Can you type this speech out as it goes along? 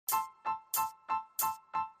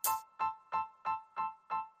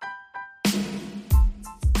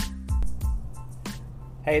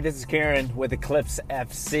Hey, this is Kieran with Eclipse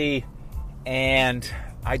FC, and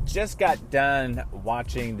I just got done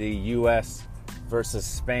watching the U.S. versus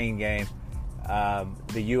Spain game.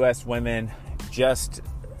 The U.S. women just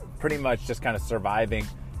pretty much just kind of surviving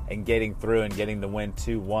and getting through and getting the win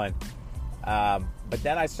 2-1. But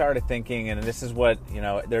then I started thinking, and this is what,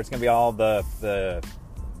 there's going to be all the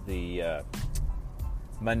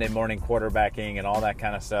Monday morning quarterbacking and all that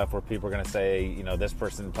kind of stuff where people are going to say, this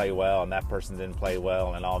person didn't play well and that person didn't play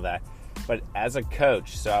well and all that. But as a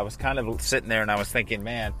coach, so I was kind of sitting there and I was thinking,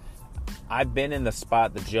 man, I've been in the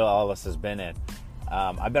spot that Jill Ellis has been in.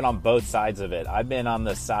 I've been on both sides of it. I've been on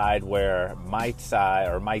the side where my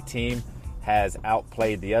team has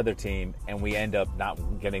outplayed the other team and we end up not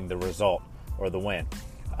getting the result or the win.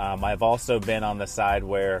 I've also been on the side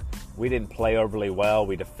where we didn't play overly well.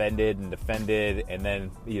 We defended, and then,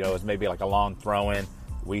 it was maybe like a long throw-in.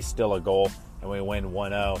 We steal a goal, and we win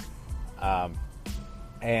 1-0.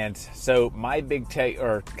 And so my big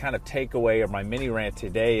takeaway or my mini rant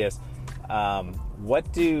today is,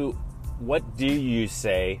 what do you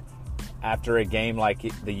say after a game like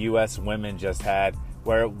the U.S. women just had,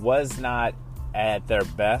 where it was not at their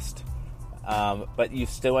best, but you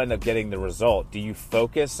still end up getting the result? Do you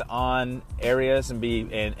focus on areas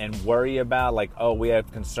and worry about, like, oh, we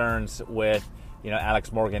have concerns with,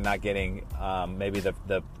 Alex Morgan not getting maybe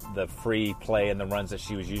the free play and the runs that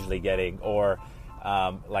she was usually getting, or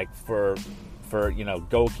like for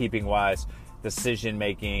goalkeeping wise, decision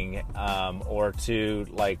making, or to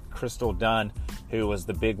like Crystal Dunn, who was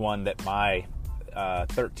the big one that my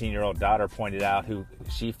 13-year-old daughter pointed out, who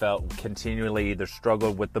she felt continually either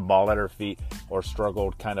struggled with the ball at her feet or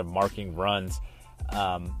struggled kind of marking runs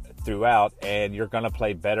throughout. And you're going to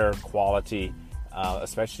play better quality,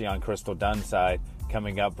 especially on Crystal Dunn's side,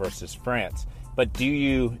 coming up versus France. But do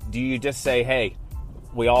you just say, hey,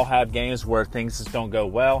 we all have games where things just don't go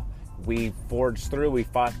well. We forged through, we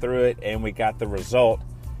fought through it, and we got the result.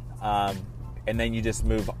 And then you just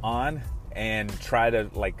move on and try to,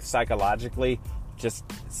 like, psychologically just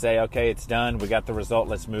say, okay, it's done. We got the result.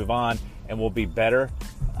 Let's move on, and we'll be better.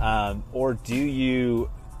 Or do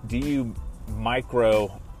you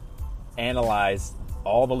micro analyze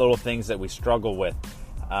all the little things that we struggle with?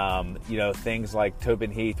 Things like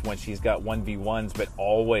Tobin Heath when she's got 1v1s, but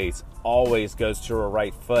always goes to her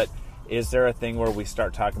right foot. Is there a thing where we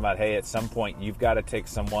start talking about, hey, at some point you've got to take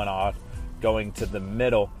someone off going to the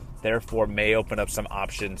middle, therefore may open up some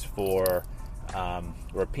options for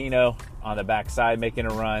Rapinoe on the backside making a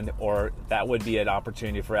run, or that would be an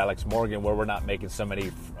opportunity for Alex Morgan where we're not making so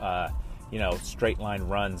many straight line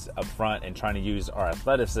runs up front and trying to use our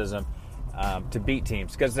athleticism to beat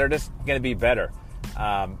teams, because they're just going to be better.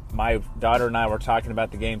 My daughter and I were talking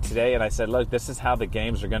about the game today, and I said, look, this is how the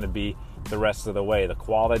games are going to be the rest of the way. The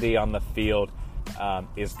quality on the field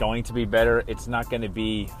is going to be better. It's not going to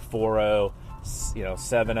be 4-0,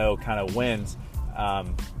 7-0 kind of wins,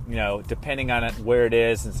 depending on where it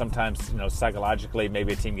is. And sometimes, psychologically,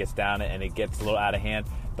 maybe a team gets down and it gets a little out of hand.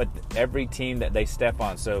 But every team that they step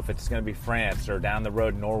on, so if it's going to be France or down the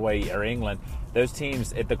road Norway or England, those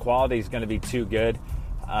teams, if the quality is going to be too good,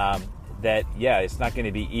 it's not going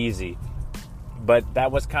to be easy. But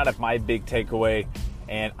that was kind of my big takeaway.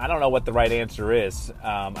 And I don't know what the right answer is.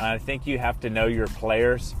 And I think you have to know your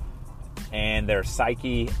players and their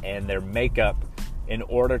psyche and their makeup in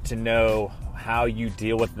order to know how you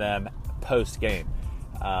deal with them post-game.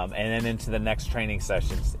 And then into the next training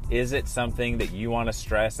sessions. Is it something that you want to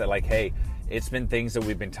stress that, like, hey, it's been things that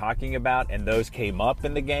we've been talking about and those came up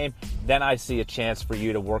in the game? Then I see a chance for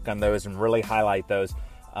you to work on those and really highlight those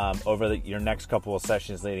over your next couple of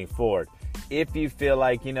sessions leading forward. If you feel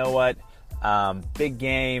like, big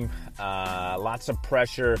game, lots of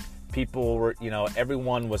pressure, people were,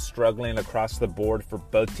 everyone was struggling across the board for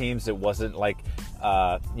both teams. It wasn't like,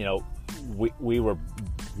 we were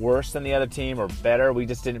worse than the other team or better. We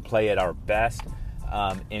just didn't play at our best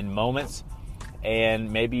in moments. And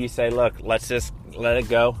maybe you say, look, let's just let it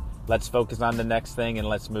go. Let's focus on the next thing and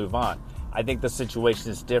let's move on. I think the situation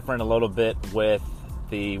is different a little bit with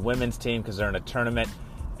the women's team because they're in a tournament,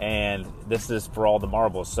 and this is for all the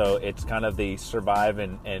marbles. So it's kind of the survive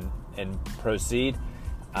and proceed.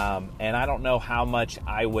 And I don't know how much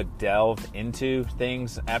I would delve into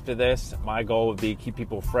things after this. My goal would be keep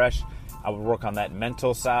people fresh. I would work on that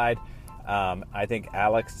mental side. I think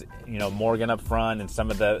Alex, Morgan up front and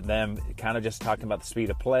some of them kind of just talking about the speed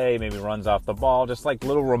of play, maybe runs off the ball, just like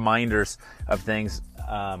little reminders of things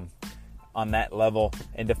on that level.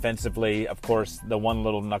 And defensively, of course, the one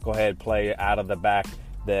little knucklehead play out of the back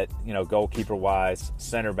that, goalkeeper wise,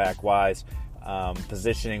 center back wise,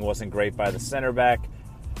 positioning wasn't great by the center back.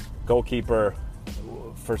 Goalkeeper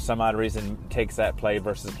for some odd reason takes that play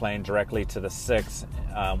versus playing directly to the 6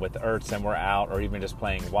 with Ertz and we're out, or even just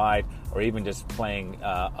playing wide, or even just playing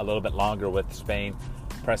a little bit longer with Spain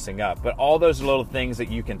pressing up. But all those little things that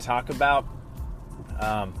you can talk about.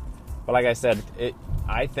 But like I said,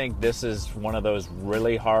 I think this is one of those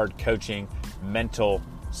really hard coaching mental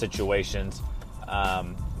situations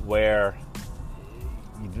where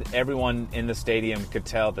everyone in the stadium could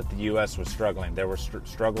tell that the U.S. was struggling. There were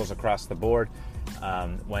struggles across the board.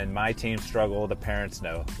 When my team struggle, the parents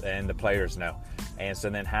know and the players know. And so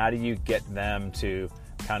then how do you get them to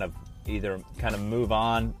kind of move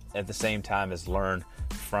on at the same time as learn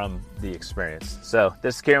from the experience? So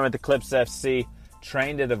this is Kieran with Eclipse FC.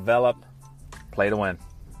 Train to develop, play to win.